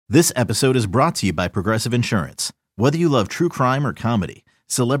This episode is brought to you by Progressive Insurance. Whether you love true crime or comedy,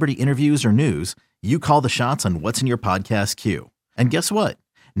 celebrity interviews or news, you call the shots on what's in your podcast queue. And guess what?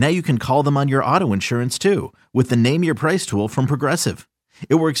 Now you can call them on your auto insurance too with the Name Your Price tool from Progressive.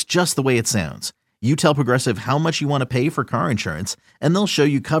 It works just the way it sounds. You tell Progressive how much you want to pay for car insurance, and they'll show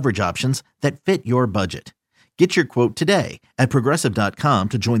you coverage options that fit your budget. Get your quote today at Progressive.com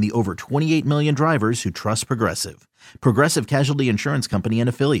to join the over 28 million drivers who trust Progressive. Progressive Casualty Insurance Company and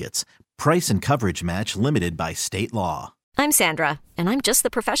Affiliates. Price and coverage match limited by state law. I'm Sandra, and I'm just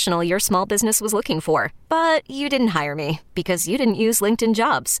the professional your small business was looking for. But you didn't hire me because you didn't use LinkedIn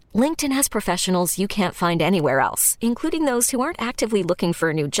Jobs. LinkedIn has professionals you can't find anywhere else, including those who aren't actively looking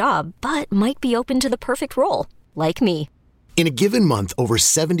for a new job, but might be open to the perfect role, like me. In a given month, over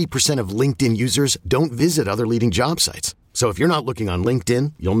 70% of LinkedIn users don't visit other leading job sites. So if you're not looking on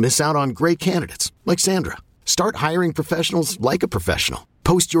LinkedIn, you'll miss out on great candidates like Sandra. Start hiring professionals like a professional.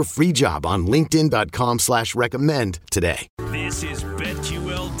 Post your free job on linkedin.com/recommend today. This is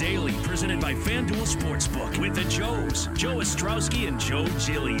BetQL Daily, presented by FanDuel Sportsbook with the Joes, Joe Ostrowski and Joe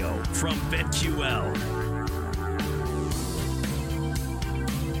Giglio from BetQL.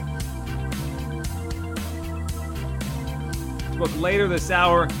 Book later this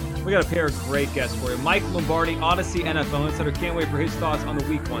hour, we got a pair of great guests for you. Mike Lombardi, Odyssey NFL Insider, can't wait for his thoughts on the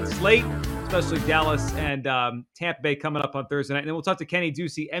Week 1 slate, especially Dallas and Tampa Bay coming up on Thursday night. And then we'll talk to Kenny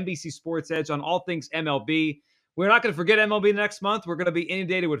Ducey, NBC Sports Edge, on all things MLB. We're not going to forget MLB next month. We're going to be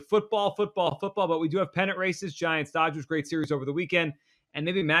inundated with football, but we do have pennant races, Giants, Dodgers, great series over the weekend, and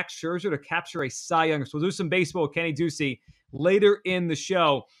maybe Max Scherzer to capture a Cy Young. So we'll do some baseball with Kenny Ducey later in the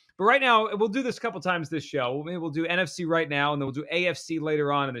show. But right now, we'll do this a couple times this show. Maybe we'll do NFC right now, and then we'll do AFC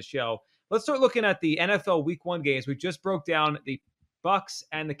later on in the show. Let's start looking at the NFL Week 1 games. We just broke down the Bucs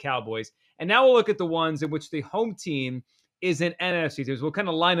and the Cowboys. And now we'll look at the ones in which the home team is in NFC teams. We'll kind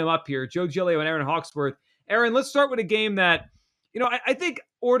of line them up here. Joe Giglio and Aaron Hawksworth. Aaron, let's start with a game that, I think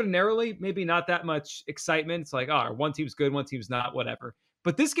ordinarily maybe not that much excitement. It's like, one team's good, one team's not, whatever.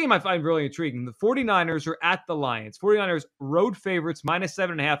 But this game I find really intriguing. The 49ers are at the Lions. 49ers road favorites,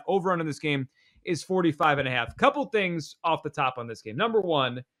 -7.5. Over under this game is 45.5. Couple things off the top on this game. Number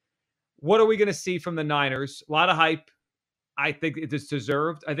one, what are we going to see from the Niners? A lot of hype. I think it is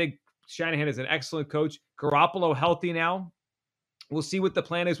deserved. I think Shanahan is an excellent coach. Garoppolo healthy now. We'll see what the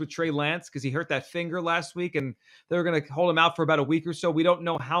plan is with Trey Lance because he hurt that finger last week, and they're going to hold him out for about a week or so. We don't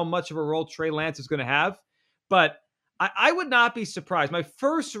know how much of a role Trey Lance is going to have, but I would not be surprised. My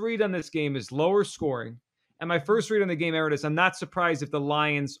first read on this game is lower scoring. And my first read on the game, Aaron, is I'm not surprised if the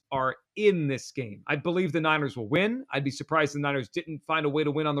Lions are in this game. I believe the Niners will win. I'd be surprised if the Niners didn't find a way to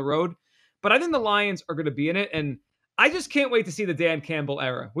win on the road. But I think the Lions are going to be in it. And I just can't wait to see the Dan Campbell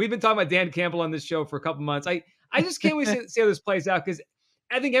era. We've been talking about Dan Campbell on this show for a couple months. I just can't wait to see how this plays out because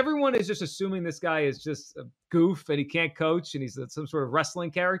I think everyone is just assuming this guy is just a goof and he can't coach and he's some sort of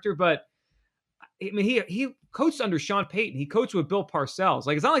wrestling character. But I mean, he coached under Sean Payton. He coached with Bill Parcells.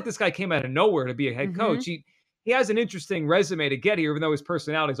 Like, it's not like this guy came out of nowhere to be a head coach. He has an interesting resume to get here, even though his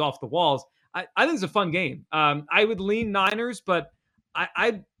personality is off the walls. I think it's a fun game. I would lean Niners, but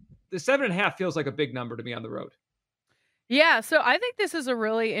the 7.5 feels like a big number to me on the road. Yeah, so I think this is a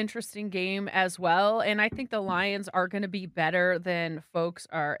really interesting game as well, and I think the Lions are going to be better than folks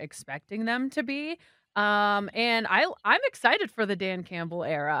are expecting them to be. And I'm excited for the Dan Campbell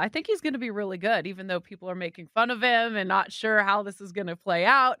era. I think he's going to be really good, even though people are making fun of him and not sure how this is going to play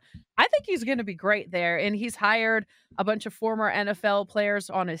out. I think he's going to be great there. And he's hired a bunch of former NFL players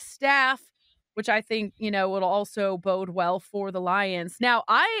on his staff, which I think, will also bode well for the Lions. Now,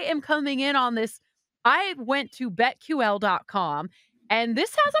 I am coming in on this. I went to betql.com and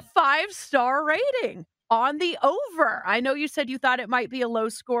this has a 5-star rating on the over. I know you said you thought it might be a low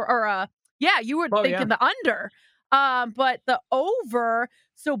score or you were thinking the under, but the over.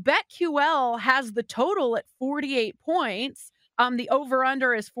 So BetQL has the total at 48 points. The over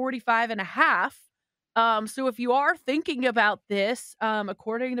under is 45.5. So if you are thinking about this,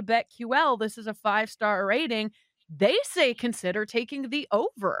 according to BetQL, this is a 5-star rating. They say consider taking the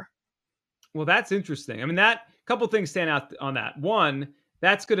over. Well, that's interesting. I mean, that couple things stand out on that. One,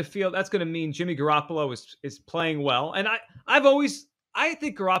 that's going to mean Jimmy Garoppolo is playing well. And I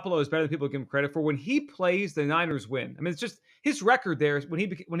think Garoppolo is better than people give him credit for. When he plays, the Niners win. I mean, it's just his record there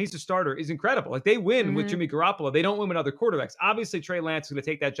when he's a starter is incredible. Like, they win with Jimmy Garoppolo. They don't win with other quarterbacks. Obviously, Trey Lance is going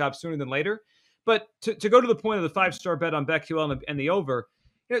to take that job sooner than later. But to go to the point of the 5-star bet on BetQL and the over,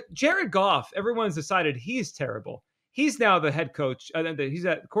 Jared Goff, everyone's decided he's terrible. He's now the head coach. He's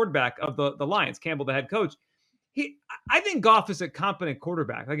a quarterback of the Lions. Campbell, the head coach. I think Goff is a competent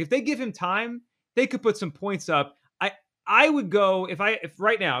quarterback. Like, if they give him time, they could put some points up. I would go if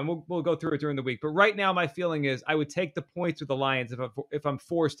right now, and we'll go through it during the week. But right now, my feeling is I would take the points with the Lions if I'm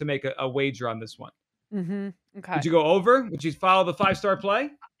forced to make a wager on this one. Okay. Would you go over? Would you follow the 5-star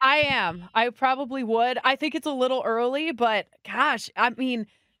play? I am. I probably would. I think it's a little early, but gosh, I mean,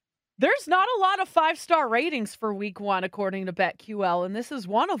 there's not a lot of 5-star ratings for week 1 according to BetQL, and this is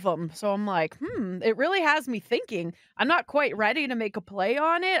one of them. So I'm like, it really has me thinking. I'm not quite ready to make a play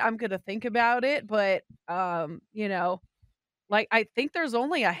on it. I'm going to think about it, but like I think there's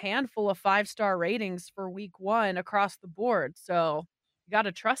only a handful of 5-star ratings for week 1 across the board. So you got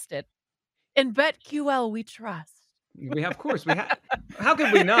to trust it. In BetQL, we trust. We have, of course, we have. How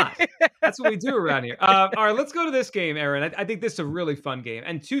could we not? That's what we do around here. All right, let's go to this game, Aaron. I think this is a really fun game,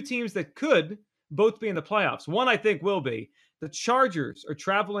 and two teams that could both be in the playoffs. One, I think, will be. The Chargers are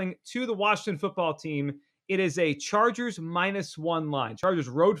traveling to the Washington football team. It is a Chargers -1 line. Chargers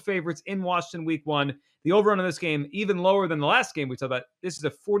road favorites in Washington week 1. The over on this game even lower than the last game we talked about. This is a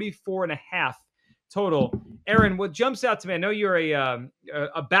 44.5 total. Aaron, what jumps out to me, I know you're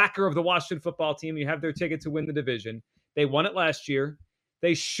a backer of the Washington football team. You have their ticket to win the division. They won it last year.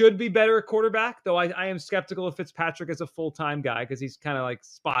 They should be better at quarterback, though I am skeptical of Fitzpatrick as a full-time guy because he's kind of like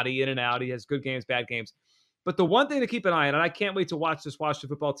spotty in and out. He has good games, bad games. But the one thing to keep an eye on, and I can't wait to watch this Washington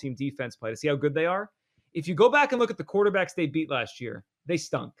football team defense play to see how good they are. If you go back and look at the quarterbacks they beat last year, they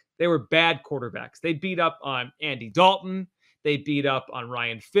stunk. They were bad quarterbacks. They beat up on Andy Dalton. They beat up on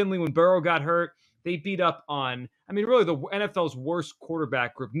Ryan Finley when Burrow got hurt. They beat up on, really the NFL's worst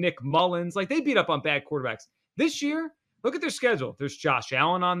quarterback group, Nick Mullins. Like, they beat up on bad quarterbacks. This year, look at their schedule. There's Josh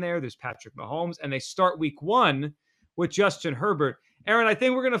Allen on there. There's Patrick Mahomes. And they start week 1 with Justin Herbert. Aaron, I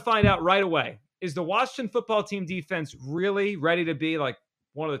think we're going to find out right away. Is the Washington football team defense really ready to be like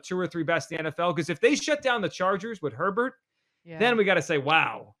one of the 2 or 3 best in the NFL? Because if they shut down the Chargers with Herbert, then we got to say,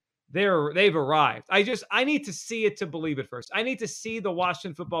 wow, they've arrived. I need to see it to believe it first. I need to see the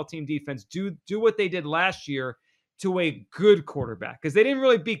Washington football team defense do what they did last year to a good quarterback, because they didn't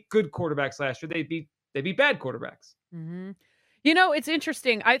really beat good quarterbacks last year. They beat bad quarterbacks. Mm-hmm. It's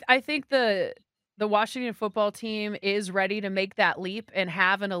interesting. I think the Washington football team is ready to make that leap and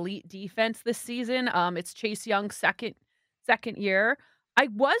have an elite defense this season. It's Chase Young's second year. I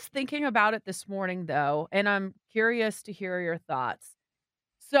was thinking about it this morning, though, and I'm curious to hear your thoughts.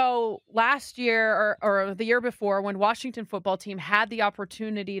 So last year or the year before, when Washington football team had the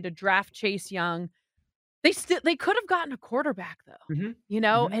opportunity to draft Chase Young, they could have gotten a quarterback, though,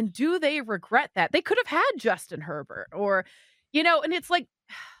 Mm-hmm. and do they regret that? They could have had Justin Herbert or, and it's like,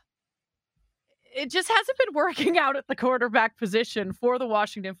 it just hasn't been working out at the quarterback position for the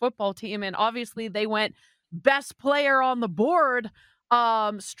Washington football team. And obviously they went best player on the board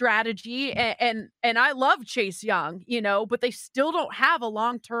strategy. And I love Chase Young, but they still don't have a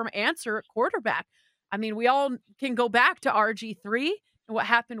long-term answer at quarterback. I mean, we all can go back to RG3 and what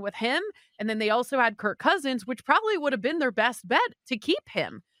happened with him. And then they also had Kirk Cousins, which probably would have been their best bet to keep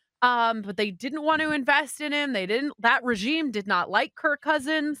him. But they didn't want to invest in him. That regime did not like Kirk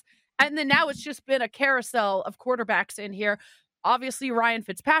Cousins. And then now it's just been a carousel of quarterbacks in here. Obviously, Ryan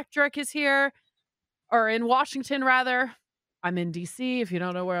Fitzpatrick is here, or in Washington, rather. I'm in DC, if you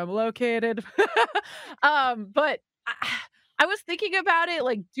don't know where I'm located. But I was thinking about it,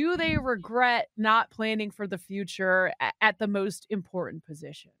 like, do they regret not planning for the future at the most important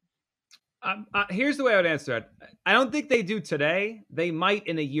position? Here's the way I would answer it. I don't think they do today. They might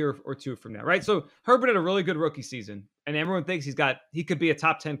in a year or 2 from now, right? So Herbert had a really good rookie season, and everyone thinks he could be a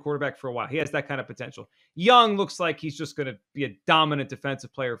top 10 quarterback for a while. He has that kind of potential. Young looks like he's just going to be a dominant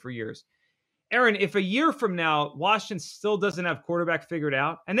defensive player for years. Aaron, if a year from now, Washington still doesn't have quarterback figured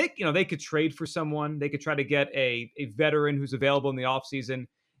out, and they could trade for someone, they could try to get a veteran who's available in the offseason.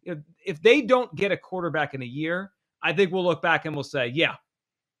 If they don't get a quarterback in a year, I think we'll look back and we'll say, yeah,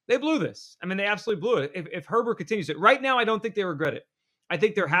 they blew this. I mean, they absolutely blew it. If Herbert continues it right now, I don't think they regret it. I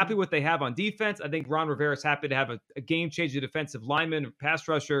think they're happy with what they have on defense. I think Ron Rivera's happy to have a game-changing defensive lineman, pass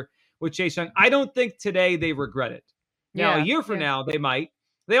rusher with Chase Young. I don't think today they regret it. Now, a year from now, they might.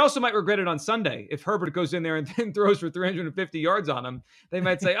 They also might regret it on Sunday. If Herbert goes in there and then throws for 350 yards on them, they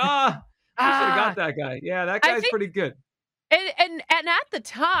might say, we should have got that guy. Yeah, that guy's pretty good. And at the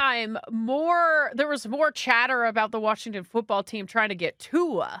time, there was more chatter about the Washington football team trying to get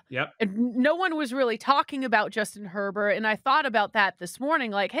Tua. Yep. And no one was really talking about Justin Herbert. And I thought about that this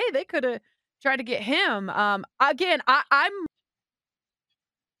morning, like, hey, they could have tried to get him. Again, I'm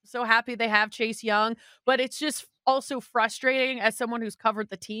so happy they have Chase Young, but it's just also frustrating as someone who's covered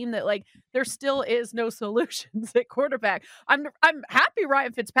the team that, like, there still is no solutions at quarterback. I'm happy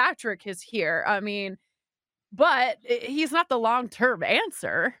Ryan Fitzpatrick is here. I mean, but he's not the long-term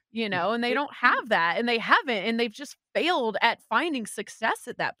answer, and they don't have that, and they haven't, and they've just failed at finding success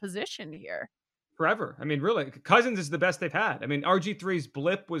at that position here. Forever. I mean, really, Cousins is the best they've had. I mean, RG3's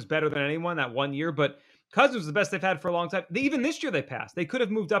blip was better than anyone that 1 year, but Cousins was the best they've had for a long time. Even this year they passed. They could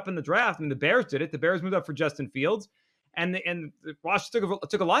have moved up in the draft. I mean, the Bears did it. The Bears moved up for Justin Fields, and Washington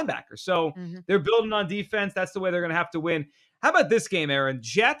took a linebacker. So they're building on defense. That's the way they're going to have to win. How about this game, Aaron?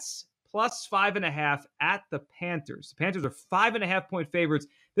 Jets plus 5.5 at the Panthers. The Panthers are 5.5-point favorites.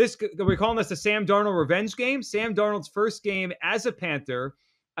 We're calling this the Sam Darnold revenge game. Sam Darnold's first game as a Panther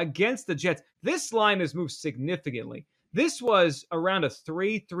against the Jets. This line has moved significantly. This was around a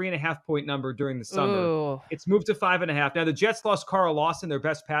 3.5 point number during the summer. Ooh. It's moved to 5.5. Now the Jets lost Carl Lawson, their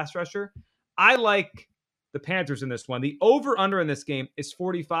best pass rusher. I like the Panthers in this one. The over-under in this game is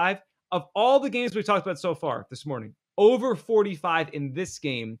 45. Of all the games we talked about so far this morning, over 45 in this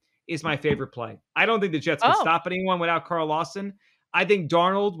game is my favorite play. I don't think the Jets can stop anyone without Carl Lawson. I think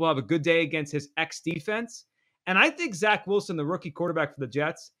Darnold will have a good day against his ex-defense. And I think Zach Wilson, the rookie quarterback for the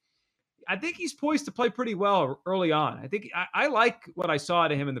Jets, I think he's poised to play pretty well early on. I think I like what I saw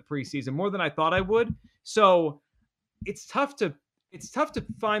out of him in the preseason more than I thought I would. So it's tough to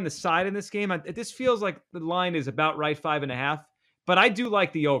find the side in this game. This feels like the line is about right, 5.5. But I do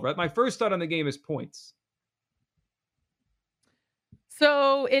like the over. My first thought on the game is points.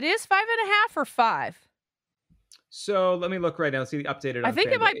 So it is 5.5 or 5? So let me look right now. See the updated. I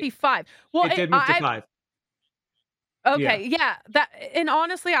think it might be 5. Well, it did move to 5. Okay, yeah. And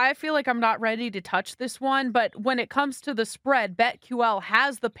honestly, I feel like I'm not ready to touch this one, but when it comes to the spread, BetQL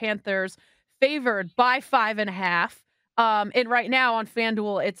has the Panthers favored by 5.5. And right now on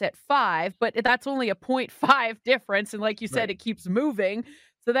FanDuel, it's at 5, but that's only a 0.5 difference. And like you said, It keeps moving.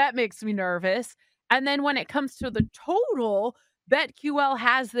 So that makes me nervous. And then when it comes to the total, BetQL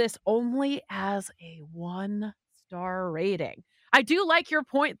has this only as a 1-star rating. I do like your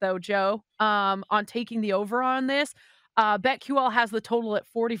point, though, Joe, on taking the over on this. BetQL has the total at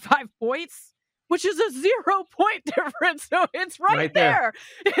 45 points, which is a 0-point difference. So it's right there.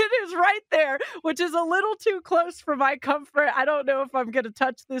 It is right there, which is a little too close for my comfort. I don't know if I'm going to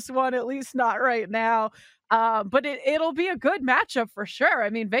touch this one, at least not right now. But it'll be a good matchup for sure. I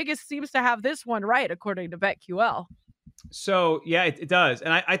mean, Vegas seems to have this one right, according to BetQL. So, yeah, it does.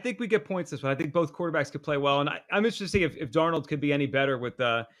 And I think we get points this one. I think both quarterbacks could play well. And I'm interested to see if Darnold could be any better with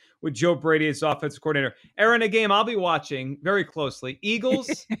Joe Brady as offensive coordinator. Aaron, a game I'll be watching very closely.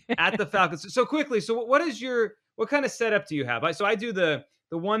 Eagles at the Falcons. So quickly, what kind of setup do you have? So I do the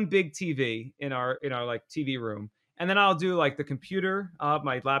one big TV in our like TV room. And then I'll do like the computer, I'll have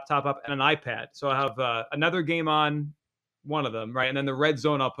my laptop up and an iPad. So I'll have another game on one of them, right? And then the red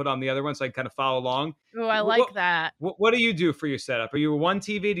zone I'll put on the other one so I can kind of follow along. Oh, I like that. What do you do for your setup? Are you a one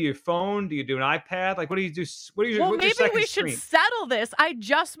TV? Do you phone? Do you do an iPad? Like, what do you do? Well, maybe we should screen? settle this. I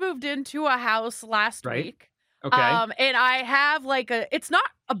just moved into a house last week. Okay. And I have like it's not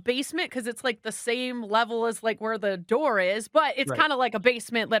a basement because it's like the same level as like where the door is, but it's kind of like a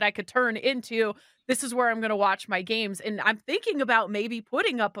basement that I could turn into. This is where I'm going to watch my games. And I'm thinking about maybe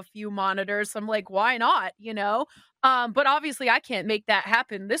putting up a few monitors. I'm like, why not? But obviously I can't make that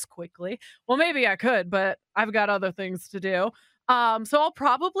happen this quickly. Well, maybe I could, but I've got other things to do. So I'll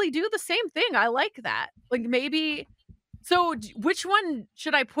probably do the same thing. I like that. Like maybe. So which one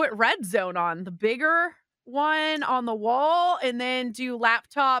should I put red zone on? The bigger one on the wall, and then do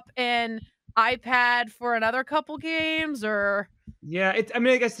laptop and iPad for another couple games, or? Yeah, I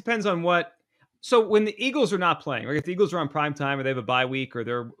guess it depends on what. So when the Eagles are not playing, like if the Eagles are on prime time or they have a bye week or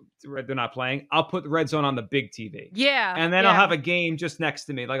they're not playing, I'll put the red zone on the big TV. Yeah. And then I'll have a game just next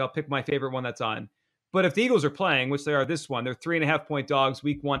to me. Like I'll pick my favorite one that's on. But if the Eagles are playing, which they are this one, they're 3.5-point dogs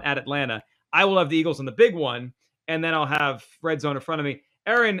week 1 at Atlanta, I will have the Eagles on the big one, and then I'll have red zone in front of me.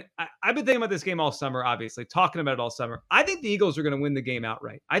 Aaron, I've been thinking about this game all summer, obviously, talking about it all summer. I think the Eagles are going to win the game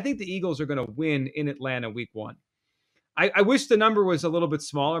outright. I think the Eagles are going to win in Atlanta week 1. I wish the number was a little bit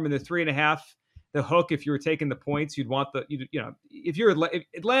smaller. I mean, the 3.5, the hook, if you were taking the points, you'd want if you're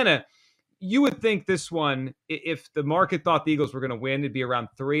Atlanta, you would think this one, if the market thought the Eagles were going to win, it'd be around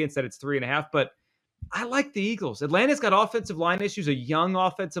 3. Instead, it's 3.5. But I like the Eagles. Atlanta's got offensive line issues, a young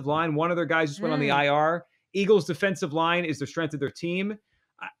offensive line. One of their guys just went on the IR. Eagles' defensive line is the strength of their team.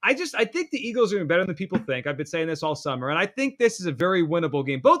 I think the Eagles are going to be better than people think. I've been saying this all summer, and I think this is a very winnable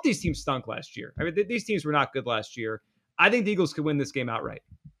game. Both these teams stunk last year. I mean, these teams were not good last year. I think the Eagles could win this game outright.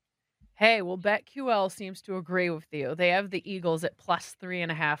 Hey, well, BetQL seems to agree with you. They have the Eagles at plus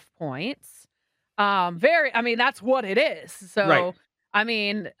 3.5 points. That's what it is. So, I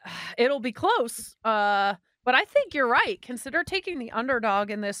mean, it'll be close. But I think you're right. Consider taking the underdog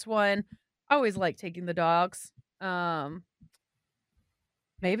in this one. I always like taking the dogs.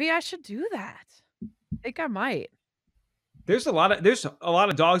 Maybe I should do that. I think I might. There's a lot of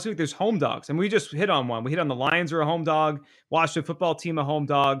dogs. There's home dogs, and we just hit on one. We hit on the Lions are a home dog. Washington football team a home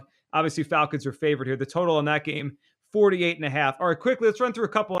dog. Obviously, Falcons are favored here. The total in that game 48.5. All right, quickly, let's run through a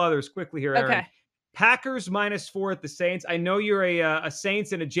couple others quickly here, Aaron. Okay. Packers -4 at the Saints. I know you're a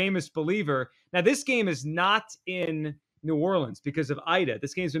Saints and a Jameis believer. Now, this game is not in New Orleans because of Ida.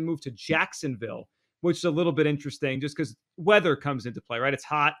 This game's been moved to Jacksonville, which is a little bit interesting just because weather comes into play, right? It's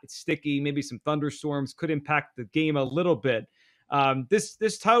hot, it's sticky, maybe some thunderstorms could impact the game a little bit. This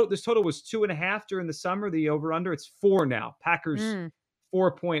total was 2.5 during the summer, the over-under. It's 4 now. Packers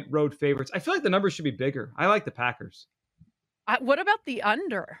 4-point road favorites. I feel like the numbers should be bigger. I like the Packers. What about the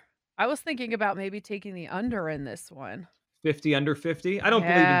under? I was thinking about maybe taking the under in this one. 50 under 50? I don't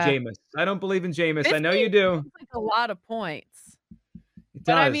believe in Jameis. I don't believe in Jameis. I know you do. Like a lot of points. It does.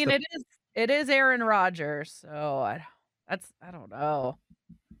 But I mean, it is Aaron Rodgers, so I don't know.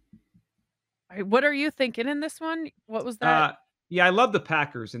 What are you thinking in this one? What was that? Yeah, I love the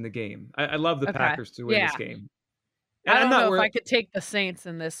Packers in the game. I love the Packers to win this game. And I don't know if I could take the Saints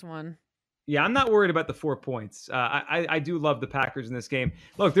in this one. Yeah, I'm not worried about the 4 points. I do love the Packers in this game.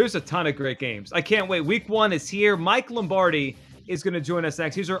 Look, there's a ton of great games. I can't wait. Week 1 is here. Mike Lombardi is going to join us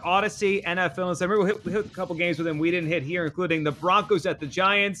next. He's our Odyssey NFL. So I remember we hit a couple games with him we didn't hit here, including the Broncos at the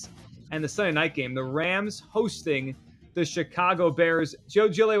Giants and the Sunday night game, the Rams hosting the Chicago Bears. Joe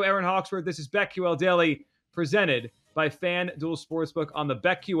Giglio, Aaron Hawksworth. This is BetQL Daily, presented by FanDuel Sportsbook on the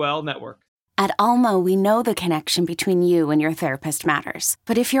BetQL Network. At Alma, we know the connection between you and your therapist matters.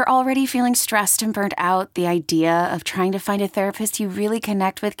 But if you're already feeling stressed and burnt out, the idea of trying to find a therapist you really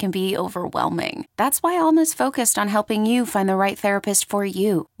connect with can be overwhelming. That's why Alma's focused on helping you find the right therapist for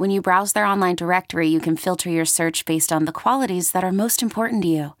you. When you browse their online directory, you can filter your search based on the qualities that are most important to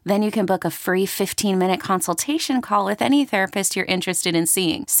you. Then you can book a free 15-minute consultation call with any therapist you're interested in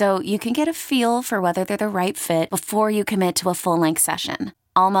seeing, so you can get a feel for whether they're the right fit before you commit to a full-length session.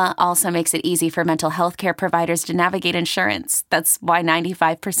 Alma also makes it easy for mental health care providers to navigate insurance. That's why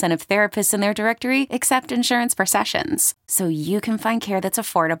 95% of therapists in their directory accept insurance for sessions, so you can find care that's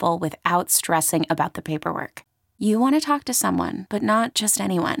affordable without stressing about the paperwork. You want to talk to someone, but not just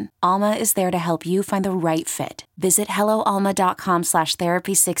anyone. Alma is there to help you find the right fit. Visit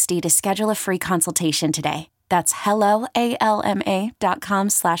helloalma.com/therapy60 to schedule a free consultation today. That's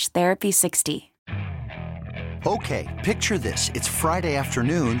helloalma.com/therapy60. Okay, picture this. It's Friday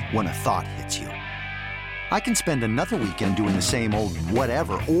afternoon when a thought hits you. I can spend another weekend doing the same old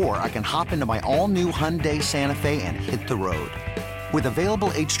whatever, or I can hop into my all-new Hyundai Santa Fe and hit the road. With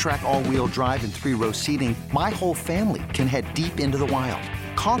available H-Track all-wheel drive and 3-row seating, my whole family can head deep into the wild.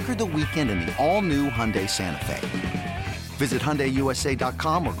 Conquer the weekend in the all-new Hyundai Santa Fe. Visit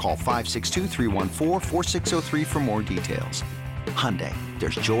HyundaiUSA.com or call 562-314-4603 for more details. Hyundai,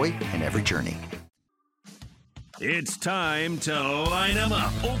 there's joy in every journey. It's time to line them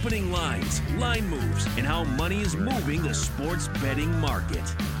up. Opening lines, line moves, and how money is moving the sports betting market.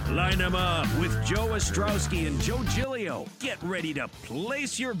 Line them up with Joe Ostrowski and Joe Giglio. Get ready to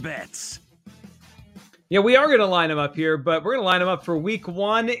place your bets. Yeah, we are going to line them up here, but we're going to line them up for week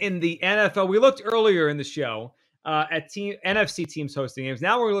 1 in the NFL. We looked earlier in the show at NFC teams hosting games.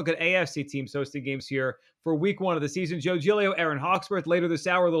 Now we're going to look at AFC teams hosting games here for week 1 of the season. Joe Giglio, Aaron Hawksworth. Later this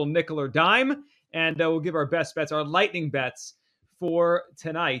hour, a little nickel or dime. And we'll give our best bets, our lightning bets for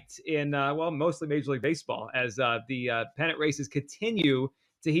tonight in, mostly Major League Baseball as the pennant races continue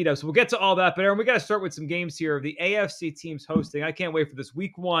to heat up. So we'll get to all that. But, Aaron, we got to start with some games here. The AFC teams hosting. I can't wait for this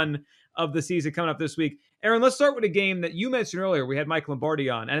week 1 of the season coming up this week. Aaron, let's start with a game that you mentioned earlier. We had Mike Lombardi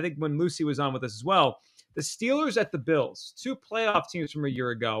on. And I think when Lucy was on with us as well. The Steelers at the Bills, 2 playoff teams from a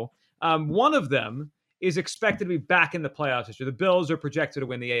year ago. One of them is expected to be back in the playoffs this year. The Bills are projected to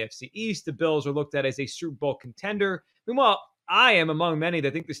win the AFC East. The Bills are looked at as a Super Bowl contender. Meanwhile, I am among many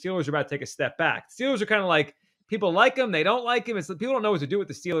that think the Steelers are about to take a step back. The Steelers are kind of like, people like them, they don't like him. It's people don't know what to do with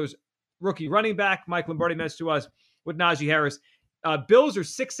the Steelers. Rookie running back, Mike Lombardi mentioned to us with Najee Harris. Bills are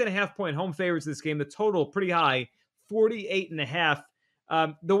 6.5-point home favorites in this game. The total pretty high, 48.5.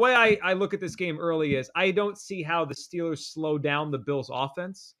 The way I look at this game early is I don't see how the Steelers slow down the Bills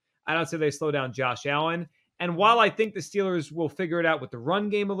offense. I don't say they slow down Josh Allen. And while I think the Steelers will figure it out with the run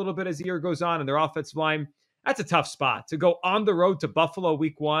game a little bit as the year goes on and their offensive line, that's a tough spot to go on the road to Buffalo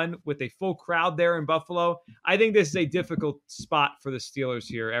week 1 with a full crowd there in Buffalo. I think this is a difficult spot for the Steelers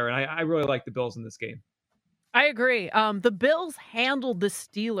here, Aaron. I really like the Bills in this game. I agree. The Bills handled the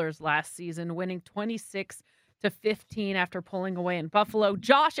Steelers last season, winning 26-15 after pulling away in Buffalo.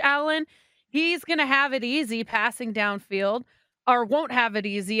 Josh Allen, he's going to have it easy passing downfield. or won't have it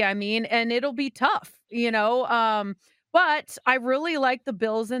easy, I mean, and it'll be tough, but I really like the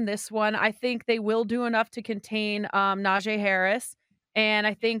Bills in this one. I think they will do enough to contain Najee Harris, and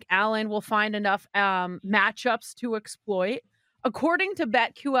I think Allen will find enough matchups to exploit. According to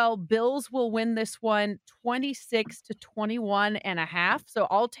BetQL, Bills will win this one 26-21.5. So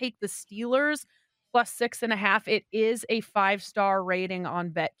I'll take the Steelers plus 6.5. It is a 5-star rating on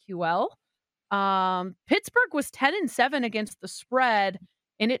BetQL. Pittsburgh was 10-7 against the spread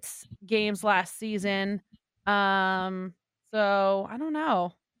in its games last season. So I don't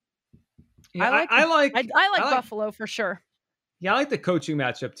know. Yeah, I like Buffalo for sure. Yeah, I like the coaching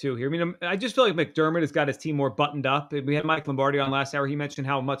matchup too here. I mean, I just feel like McDermott has got his team more buttoned up. We had Mike Lombardi on last hour. He mentioned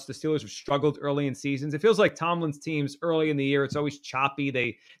how much the Steelers have struggled early in seasons. It feels like Tomlin's teams early in the year, it's always choppy.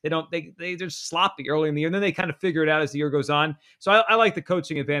 They're just sloppy early in the year, and then they kind of figure it out as the year goes on. So I like the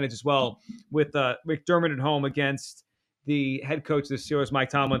coaching advantage as well with McDermott at home against the head coach of the Steelers, Mike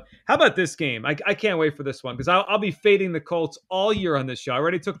Tomlin. How about this game? I can't wait for this one because I'll be fading the Colts all year on this show. I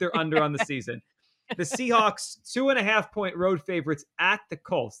already took their under on the season. The Seahawks, 2.5-point road favorites at the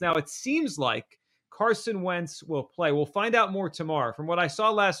Colts. Now, it seems like Carson Wentz will play. We'll find out more tomorrow. From what I saw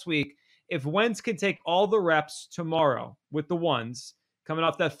last week, if Wentz can take all the reps tomorrow with the ones coming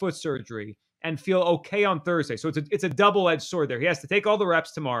off that foot surgery and feel okay on Thursday. So it's a double-edged sword there. He has to take all the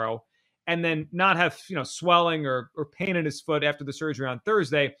reps tomorrow and then not have swelling or pain in his foot after the surgery on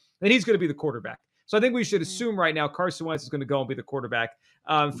Thursday, then he's going to be the quarterback. So I think we should assume right now Carson Wentz is going to go and be the quarterback.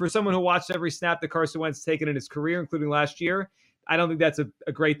 For someone who watched every snap that Carson Wentz has taken in his career, including last year, I don't think that's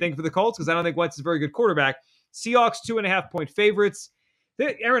a great thing for the Colts because I don't think Wentz is a very good quarterback. Seahawks, 2.5-point favorites.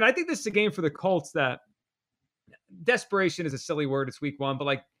 Aaron, I think this is a game for the Colts that desperation is a silly word. It's week one,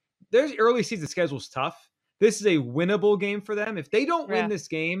 but their early season schedule is tough. This is a winnable game for them. If they don't win this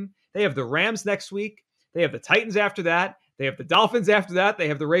game, they have the Rams next week. They have the Titans after that. They have the Dolphins after that. They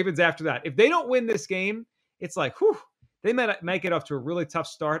have the Ravens after that. If they don't win this game, it's like, whew, they might get off to a really tough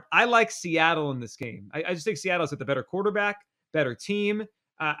start. I like Seattle in this game. I just think Seattle's at the better quarterback, better team.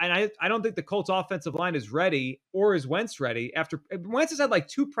 And I don't think the Colts offensive line is ready or is Wentz ready after Wentz has had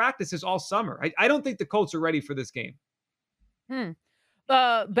 2 practices all summer. I don't think the Colts are ready for this game.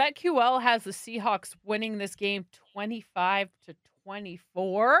 BetQL has the Seahawks winning this game 25-24.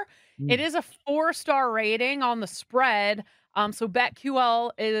 It is a 4-star rating on the spread. So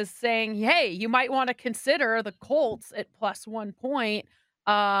BetQL is saying, hey, you might want to consider the Colts at plus 1 point,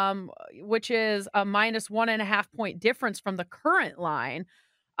 which is a minus 1.5 point difference from the current line.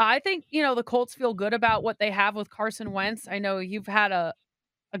 I think, the Colts feel good about what they have with Carson Wentz. I know you've had a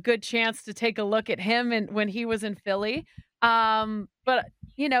good chance to take a look at him when he was in Philly. But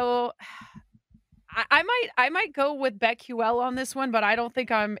I might go with BetQL on this one, but I don't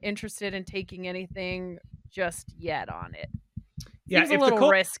think I'm interested in taking anything just yet on it. Seems a little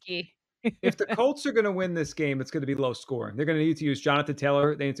risky. If the Colts are going to win this game, it's going to be low scoring. They're going to need to use Jonathan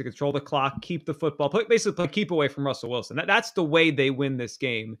Taylor. They need to control the clock, keep the football, basically keep away from Russell Wilson. That's the way they win this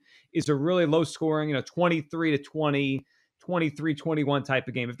game, is a really low scoring, 23-20, 23-21 type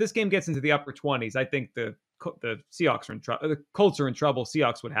of game. If this game gets into the upper 20s, I think the Seahawks are in trouble. The Colts are in trouble.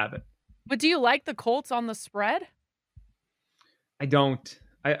 Seahawks would have it. But do you like the Colts on the spread? I don't.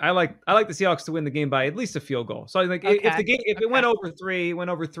 I like the Seahawks to win the game by at least a field goal. So if it went over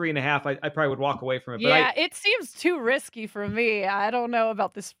 3.5, I probably would walk away from it. But it seems too risky for me. I don't know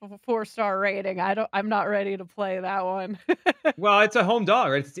about this 4-star rating. I'm not ready to play that one. Well, it's a home dog,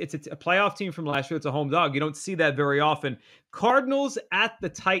 right? It's a playoff team from last year. It's a home dog. You don't see that very often. Cardinals at the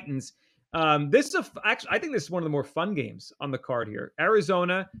Titans. I think this is one of the more fun games on the card here.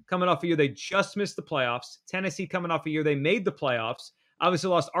 Arizona coming off a year they just missed the playoffs. Tennessee coming off a year they made the playoffs.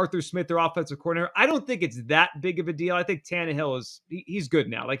 Obviously lost Arthur Smith, their offensive coordinator. I don't think it's that big of a deal. I think Tannehill he's good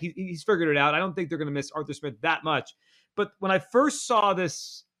now. He's figured it out. I don't think they're going to miss Arthur Smith that much. But when I first saw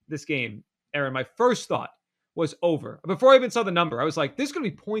this game, Aaron, my first thought was over. Before I even saw the number, I was like, there's going to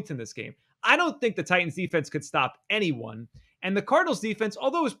be points in this game. I don't think the Titans defense could stop anyone. And the Cardinals defense,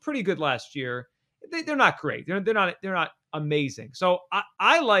 although it was pretty good last year, they're not great. They're not amazing. So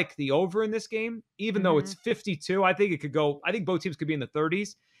I like the over in this game, even though it's 52. I think both teams could be in the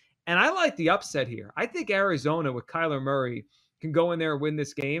 30s. And I like the upset here. I think Arizona with Kyler Murray can go in there and win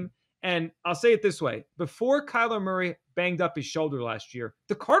this game. And I'll say it this way. Before Kyler Murray banged up his shoulder last year,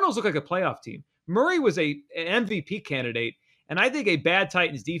 the Cardinals look like a playoff team. Murray was an MVP candidate. And I think a bad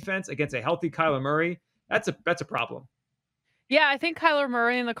Titans defense against a healthy Kyler Murray, that's a problem. Yeah, I think Kyler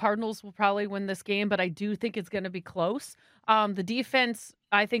Murray and the Cardinals will probably win this game, but I do think it's going to be close. The defense,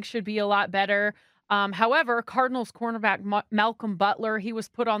 I think, should be a lot better. However, Cardinals cornerback Malcolm Butler, he was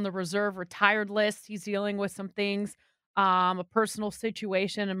put on the reserve retired list. He's dealing with some things a personal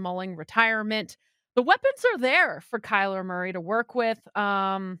situation and mulling retirement. The weapons are there for Kyler Murray to work with.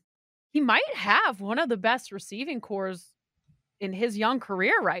 He might have one of the best receiving cores in his young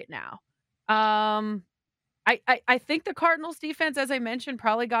career right now. I think the Cardinals defense, as I mentioned,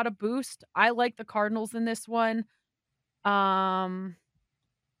 probably got a boost. I like the Cardinals in this one. Yeah,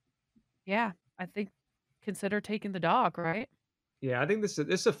 I think consider taking the dog, right? Yeah, I think I think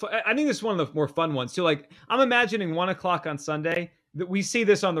this is one of the more fun ones too. Like I'm imagining 1:00 on Sunday. That we see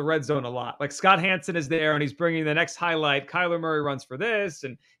this on the red zone a lot. Like Scott Hansen is there and he's bringing the next highlight. Kyler Murray runs for this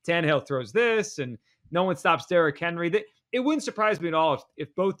and Tannehill throws this and no one stops Derrick Henry. It wouldn't surprise me at all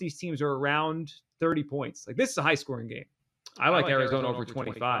if both these teams are around 30 points. Like this is a high scoring game. I like Arizona over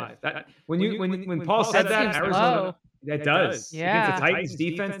 25. When Paul said that, Arizona, that does. Yeah. Against the Titans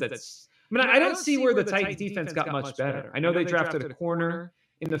defense, I don't see where the Titans defense got much better. I know they drafted a corner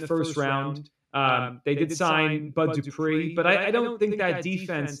in the first round. They did sign Bud Dupree, but I don't think that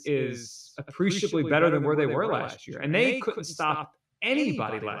defense is appreciably better than where they were last year. And they couldn't stop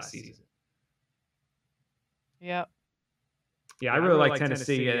anybody last season. Yep. Yeah, I really like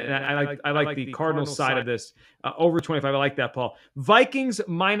Tennessee, and I like the Cardinals side of this. Over 25, I like that, Paul. Vikings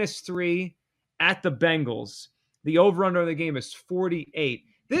 -3 at the Bengals. The over-under of the game is 48.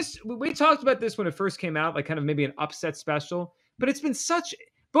 We talked about this when it first came out, like kind of maybe an upset special, but it's been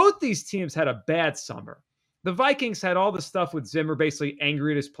both these teams had a bad summer. The Vikings had all the stuff with Zimmer basically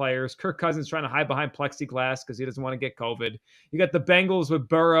angry at his players. Kirk Cousins trying to hide behind plexiglass because he doesn't want to get COVID. You got the Bengals with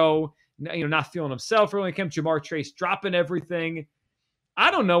Burrow, not feeling himself early in camp. Jamar Chase dropping everything.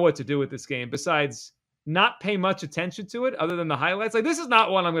 I don't know what to do with this game besides not pay much attention to it other than the highlights. Like this is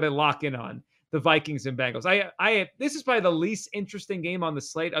not one I'm going to lock in on. The Vikings and Bengals. This is probably the least interesting game on the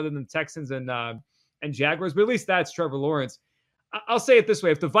slate other than Texans and Jaguars, but at least that's Trevor Lawrence. I'll say it this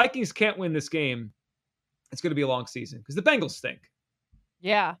way. If the Vikings can't win this game, it's going to be a long season because the Bengals stink.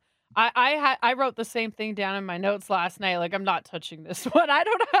 Yeah. I wrote the same thing down in my notes last night. Like, I'm not touching this one. I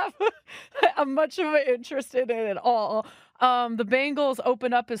don't have much of an interest in it at all. The Bengals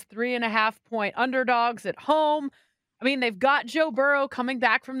open up as 3.5-point underdogs at home. I mean, they've got Joe Burrow coming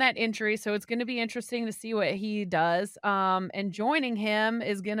back from that injury, so it's going to be interesting to see what he does. And joining him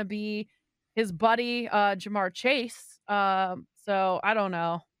is going to be his buddy, Jamar Chase. So I don't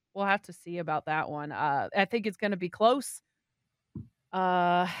know. We'll have to see about that one. I think it's going to be close.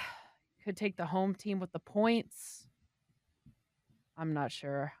 Could take the home team with the points. I'm not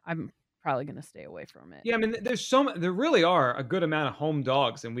sure. I'm probably going to stay away from it. Yeah, I mean, there really are a good amount of home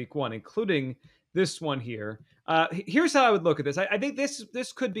dogs in week one, including this one here. Here's how I would look at this. I think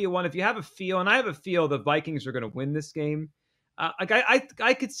this could be one if you have a feel, and I have a feel the Vikings are going to win this game.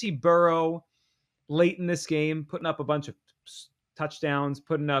 I could see Burrow late in this game putting up a bunch of touchdowns,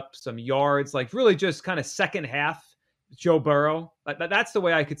 putting up some yards, like really just kind of second half Joe Burrow. That's the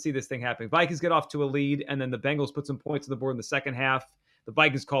way I could see this thing happening. Vikings get off to a lead, and then the Bengals put some points on the board in the second half. The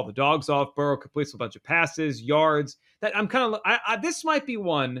Vikings call the dogs off. Burrow completes a bunch of passes, yards. That I'm kind of. This might be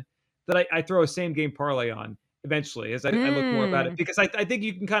one that I throw a same game parlay on eventually as I look more about it, because I think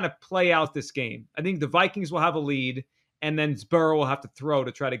you can kind of play out this game. I think the Vikings will have a lead, and then Burrow will have to throw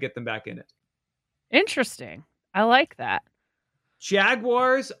to try to get them back in it. Interesting. I like that.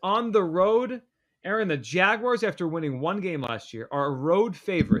 Jaguars on the road. Aaron, the Jaguars, after winning one game last year, are road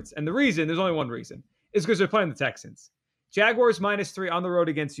favorites. And the reason, there's only one reason, is because they're playing the Texans. Jaguars -3 on the road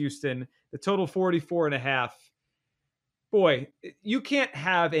against Houston. The total 44.5. Boy, you can't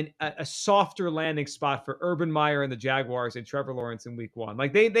have a softer landing spot for Urban Meyer and the Jaguars and Trevor Lawrence in week one.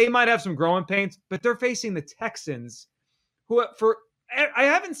 Like they might have some growing pains, but they're facing the Texans, who I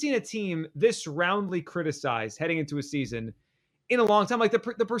haven't seen a team this roundly criticized heading into a season in a long time. Like the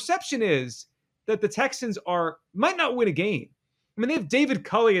perception is that the Texans might not win a game. I mean, they have David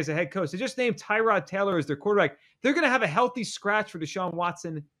Culley as a head coach. They just named Tyrod Taylor as their quarterback. They're going to have a healthy scratch for Deshaun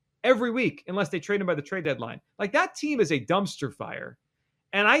Watson every week unless they trade him by the trade deadline. Like that team is a dumpster fire.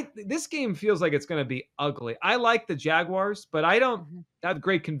 And this game feels like it's going to be ugly. I like the Jaguars, but I don't have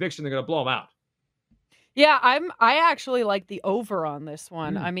great conviction they're going to blow them out. Yeah, I actually like the over on this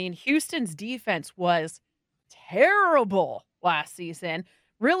one. I mean, Houston's defense was terrible last season.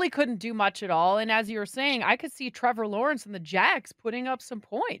 Really couldn't do much at all. And as you were saying, I could see Trevor Lawrence and the Jags putting up some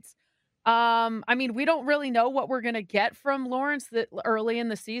points. I mean, we don't really know what we're going to get from Lawrence early in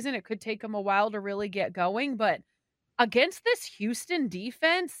the season. It could take him a while to really get going. But against this Houston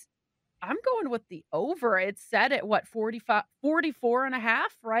defense, I'm going with the over. It's set at 44.5,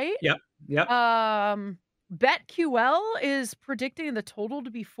 right? Yep. BetQL is predicting the total to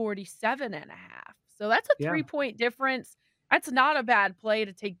be 47.5. So that's a 3-point difference. That's not a bad play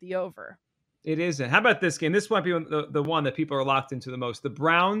to take the over. It isn't. How about this game? This might be the one that people are locked into the most. The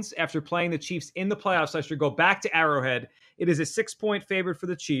Browns, after playing the Chiefs in the playoffs last year, go back to Arrowhead. It is a 6-point favorite for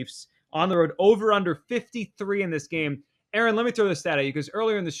the Chiefs on the road, over under 53 in this game. Aaron, let me throw this stat at you, because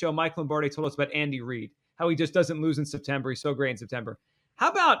earlier in the show, Mike Lombardi told us about Andy Reid, how he just doesn't lose in September. He's so great in September. How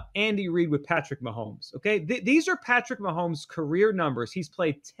about Andy Reid with Patrick Mahomes? Okay, these are Patrick Mahomes' career numbers. He's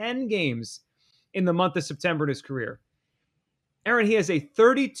played 10 games in the month of September in his career. Aaron, he has a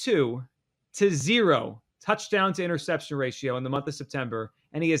 32-0 touchdown to interception ratio in the month of September,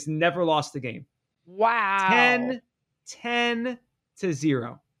 and he has never lost a game. Wow.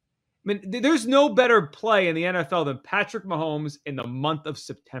 10-0. I mean, there's no better play in the NFL than Patrick Mahomes in the month of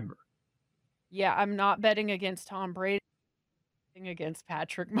September. Yeah, I'm not betting against Tom Brady. Against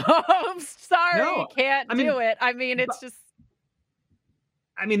Patrick Mahomes. Sorry, No, can't do it. I mean, it's just.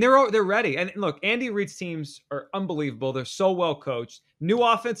 I mean, they're ready. And look, Andy Reid's teams are unbelievable. They're so well coached. New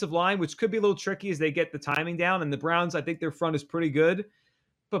offensive line, which could be a little tricky as they get the timing down. And the Browns, I think their front is pretty good.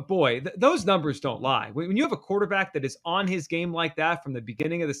 But boy, those numbers don't lie. When you have a quarterback that is on his game like that from the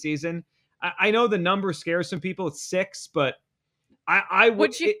beginning of the season, I know the number scares some people. It's 6, but I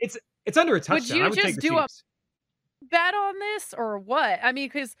would. It's under a touchdown. I would take the Chiefs. Bet on this or what? I mean,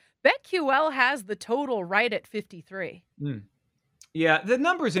 because BetQL has the total right at 53. Yeah, the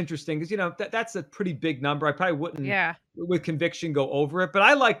number is interesting because, that's a pretty big number. I probably wouldn't, with conviction, go over it. But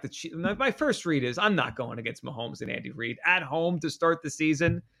I like the Chiefs. My first read is I'm not going against Mahomes and Andy Reid at home to start the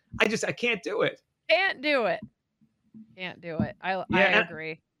season. I can't do it. Can't do it. I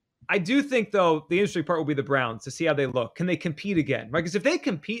agree. I do think, though, the interesting part will be the Browns to see how they look. Can they compete again? Right? Because if they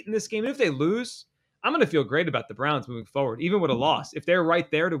compete in this game, and if they lose, I'm going to feel great about the Browns moving forward, even with a loss. If they're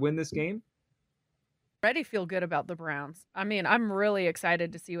right there to win this game. Already feel good about the Browns. I mean, I'm really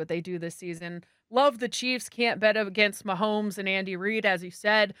excited to see what they do this season. Love the Chiefs. Can't bet against Mahomes and Andy Reid, as you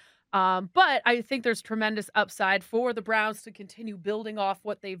said. But I think there's tremendous upside for the Browns to continue building off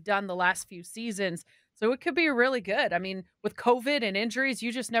what they've done the last few seasons. So it could be really good. I mean, with COVID and injuries,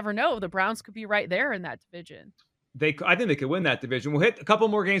 you just never know. The Browns could be right there in that division. I think they could win that division. We'll hit a couple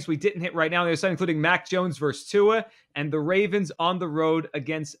more games we didn't hit right now on the other side, including Mac Jones versus Tua and the Ravens on the road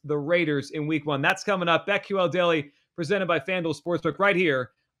against the Raiders in Week 1. That's coming up. BetQL Daily, presented by FanDuel Sportsbook, right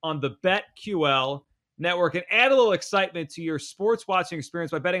here on the BetQL Network. And add a little excitement to your sports watching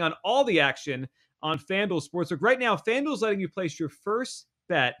experience by betting on all the action on FanDuel Sportsbook. Right now, FanDuel is letting you place your first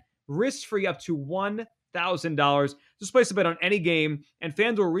bet risk-free up to $1,000. Just place a bet on any game, and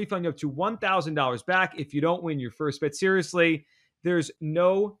FanDuel will refund you up to $1,000 back if you don't win your first bet. Seriously, there's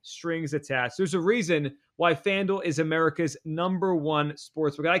no strings attached. There's a reason why FanDuel is America's #1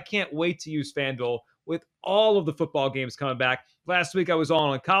 sportsbook. I can't wait to use FanDuel with all of the football games coming back. Last week, I was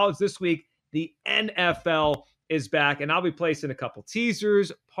all in college. This week, the NFL is back, and I'll be placing a couple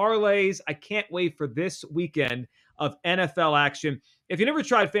teasers, parlays. I can't wait for this weekend of NFL action. If you never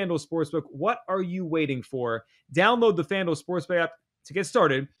tried FanDuel Sportsbook, what are you waiting for? Download the FanDuel Sportsbook app to get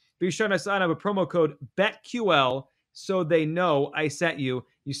started. Be sure to sign up with promo code BetQL so they know I sent you.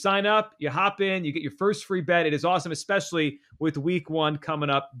 You sign up, you hop in, you get your first free bet. It is awesome, especially with Week 1 coming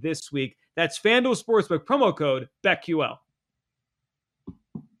up this week. That's FanDuel Sportsbook, promo code BetQL.